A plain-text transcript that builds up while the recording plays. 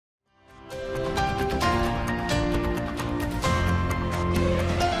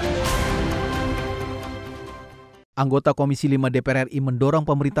Anggota Komisi 5 DPR RI mendorong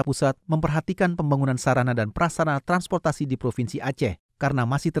Pemerintah Pusat memperhatikan pembangunan sarana dan prasarana transportasi di Provinsi Aceh karena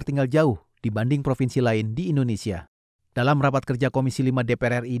masih tertinggal jauh dibanding provinsi lain di Indonesia. Dalam rapat kerja Komisi 5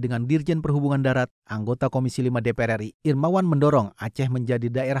 DPR RI dengan Dirjen Perhubungan Darat, anggota Komisi 5 DPR RI Irmawan mendorong Aceh menjadi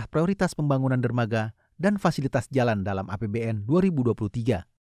daerah prioritas pembangunan dermaga dan fasilitas jalan dalam APBN 2023.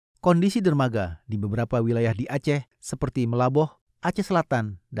 Kondisi dermaga di beberapa wilayah di Aceh seperti Melaboh, Aceh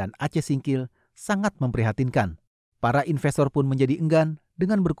Selatan, dan Aceh Singkil sangat memprihatinkan. Para investor pun menjadi enggan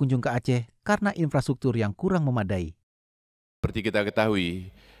dengan berkunjung ke Aceh karena infrastruktur yang kurang memadai. Seperti kita ketahui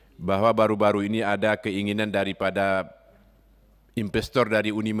bahwa baru-baru ini ada keinginan daripada investor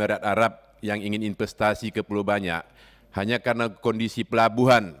dari Uni Emirat Arab yang ingin investasi ke Pulau Banyak hanya karena kondisi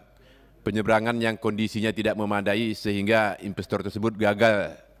pelabuhan penyeberangan yang kondisinya tidak memadai sehingga investor tersebut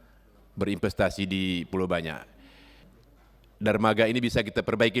gagal berinvestasi di Pulau Banyak. Dermaga ini bisa kita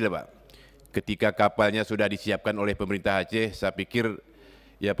perbaiki lah Pak. Ketika kapalnya sudah disiapkan oleh pemerintah Aceh, saya pikir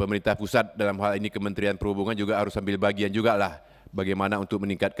ya pemerintah pusat dalam hal ini Kementerian Perhubungan juga harus ambil bagian juga lah bagaimana untuk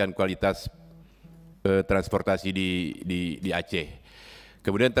meningkatkan kualitas transportasi di Aceh.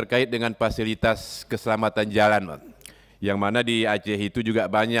 Kemudian terkait dengan fasilitas keselamatan jalan, yang mana di Aceh itu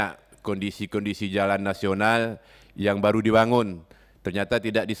juga banyak kondisi-kondisi jalan nasional yang baru dibangun, ternyata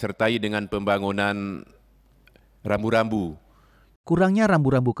tidak disertai dengan pembangunan rambu-rambu. Kurangnya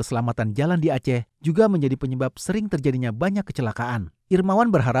rambu-rambu keselamatan jalan di Aceh juga menjadi penyebab sering terjadinya banyak kecelakaan. Irmawan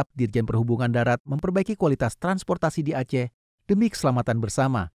berharap Dirjen Perhubungan Darat memperbaiki kualitas transportasi di Aceh demi keselamatan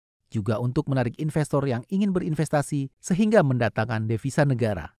bersama, juga untuk menarik investor yang ingin berinvestasi sehingga mendatangkan devisa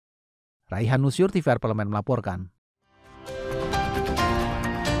negara. Raihan Nusyur, TVR Parlemen melaporkan.